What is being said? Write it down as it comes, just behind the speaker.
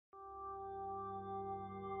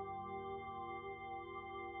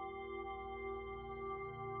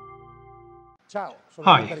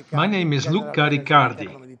Hi, my name is Luca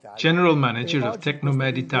Riccardi, General Manager of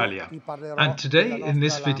Tecnomed Italia, and today in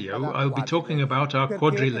this video I'll be talking about our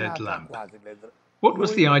Quadriled lamp. What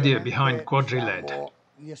was the idea behind Quadriled?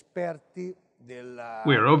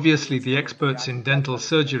 We're obviously the experts in dental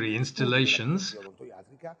surgery installations,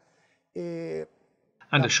 and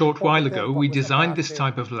a short while ago we designed this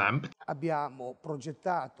type of lamp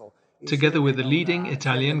together with a leading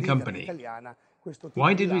Italian company.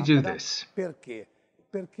 Why did we do this?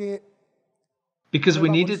 Because we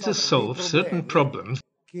needed to solve certain problems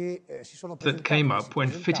that came up when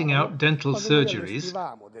fitting out dental surgeries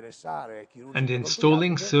and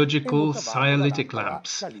installing surgical scialytic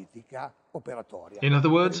lamps. In other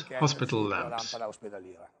words, hospital lamps.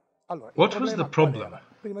 What was the problem?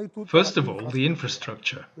 First of all, the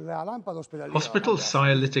infrastructure. Hospital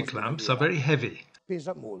scialytic lamps are very heavy,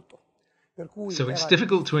 so it's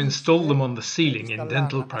difficult to install them on the ceiling in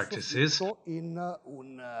dental practices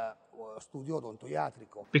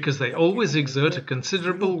because they always exert a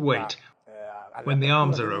considerable weight when the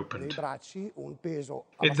arms are opened.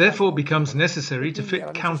 It therefore becomes necessary to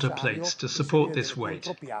fit counterplates to support this weight.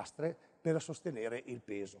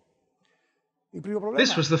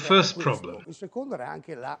 This was the first problem,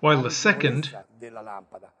 while the second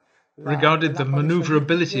regarded the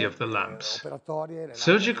maneuverability of the lamps.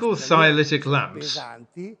 Surgical scialytic lamps,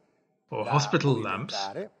 or hospital lamps,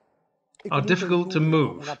 are difficult to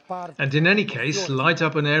move, and in any case light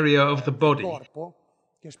up an area of the body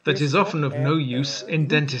that is often of no use in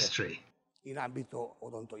dentistry.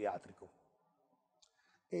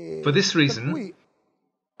 For this reason,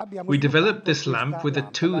 we developed this lamp with a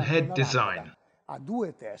two-head design.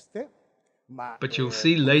 But you'll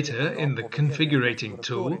see later in the configurating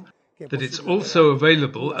tool that it's also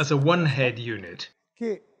available as a one-head unit,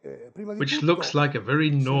 which looks like a very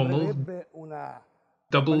normal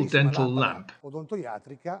double dental lamp.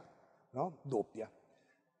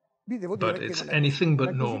 But it's anything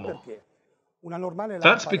but normal.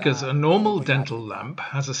 That's because a normal dental lamp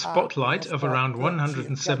has a spotlight of around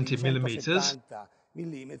 170 millimeters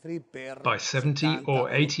by 70 or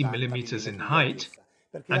 80 millimeters in height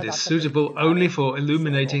and is suitable only for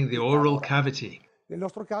illuminating the oral cavity.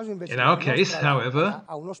 In our case, however,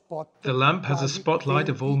 the lamp has a spotlight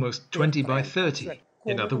of almost 20 by 30,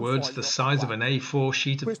 in other words, the size of an A4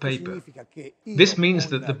 sheet of paper. This means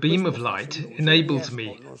that the beam of light enables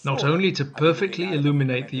me not only to perfectly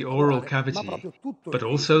illuminate the oral cavity, but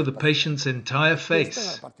also the patient's entire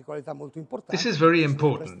face. This is very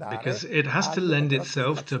important because it has to lend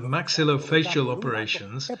itself to maxillofacial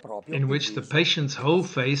operations in which the patient's whole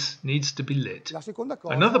face needs to be lit.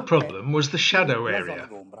 Another problem was the shadow area.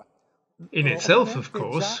 In itself, of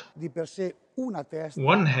course,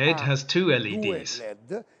 one head has two LEDs,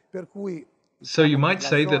 so you might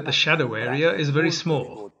say that the shadow area is very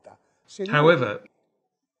small. However,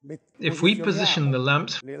 if we position the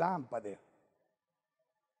lamps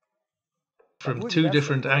from two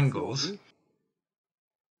different angles,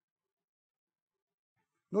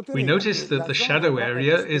 we notice that the shadow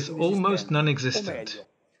area is almost non-existent.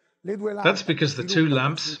 That's because the two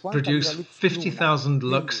lamps produce 50,000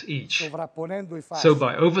 lux each. So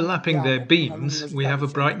by overlapping their beams, we have a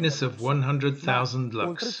brightness of 100,000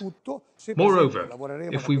 lux. Moreover,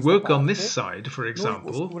 if we work on this side, for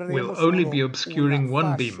example, we'll only be obscuring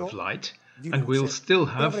one beam of light, and we'll still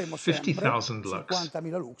have 50,000 lux,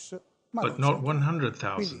 but not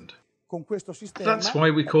 100,000. That's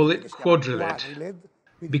why we call it Quadriled,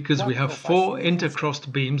 because we have four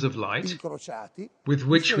intercrossed beams of light with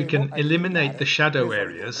which we can eliminate the shadow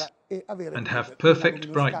areas and have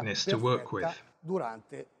perfect brightness to work with.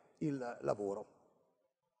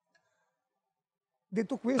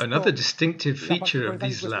 Another distinctive feature of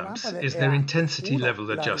these lamps is their intensity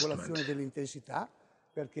level adjustment,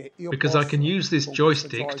 because I can use this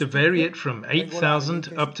joystick to vary it from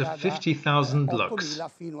 8,000 up to 50,000 lux.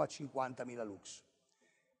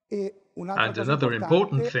 And another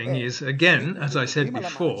important thing is, again, as I said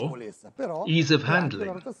before, ease of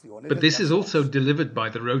handling. But this is also delivered by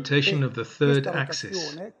the rotation of the third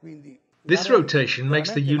axis. This rotation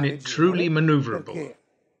makes the unit truly maneuverable,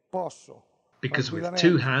 because with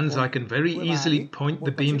two hands I can very easily point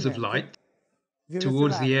the beams of light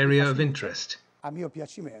towards the area of interest.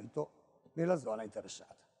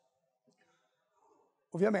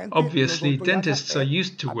 Obviously, dentists are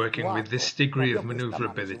used to working with this degree of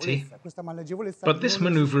maneuverability, but this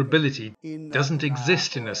maneuverability doesn't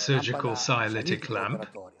exist in a surgical scialytic lamp.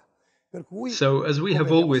 So, as we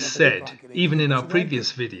have always said, even in our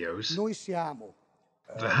previous videos,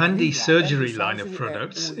 the handy surgery line of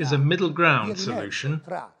products is a middle ground solution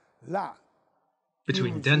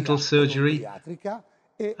between dental surgery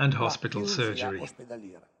and hospital surgery.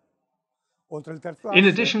 In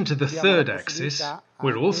addition to the third axis,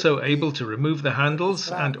 we're also able to remove the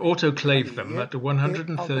handles and autoclave them at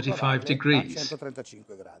 135 degrees.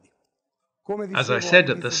 As I said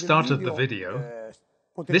at the start of the video,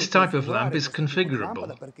 this type of lamp is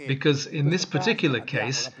configurable because in this particular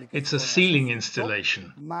case it's a ceiling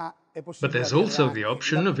installation, but there's also the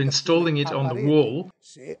option of installing it on the wall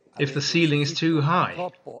if the ceiling is too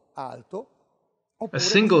high. A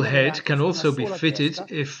single head can also be fitted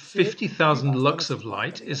if 50,000 lux of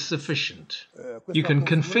light is sufficient. You can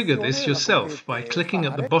configure this yourself by clicking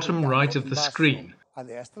at the bottom right of the screen,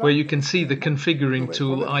 where you can see the configuring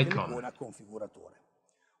tool icon.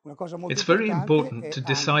 It's very important to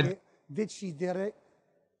decide the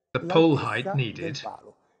pole height needed,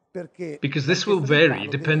 because this will vary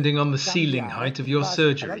depending on the ceiling height of your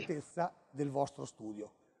surgery.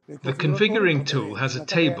 The configuring tool has a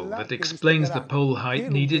table that explains the pole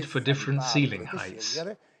height needed for different ceiling heights.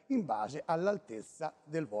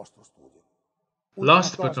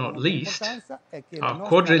 Last but not least, our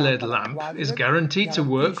Quadriled lamp is guaranteed to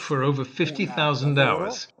work for over 50,000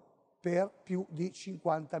 hours.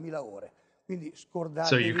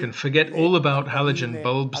 So you can forget all about halogen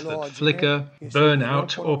bulbs that flicker, burn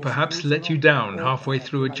out, or perhaps let you down halfway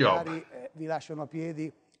through a job.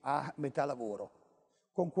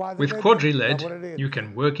 With Quadriled, you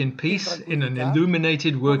can work in peace in an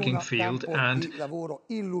illuminated working field and,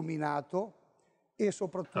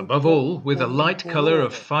 above all, with a light color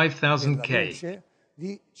of 5000 K,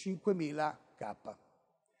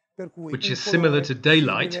 which is similar to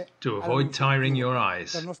daylight to avoid tiring your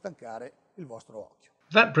eyes.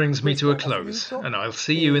 That brings me to a close, and I'll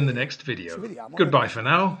see you in the next video. Goodbye for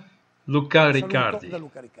now. Luca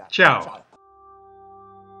Riccardi. Ciao.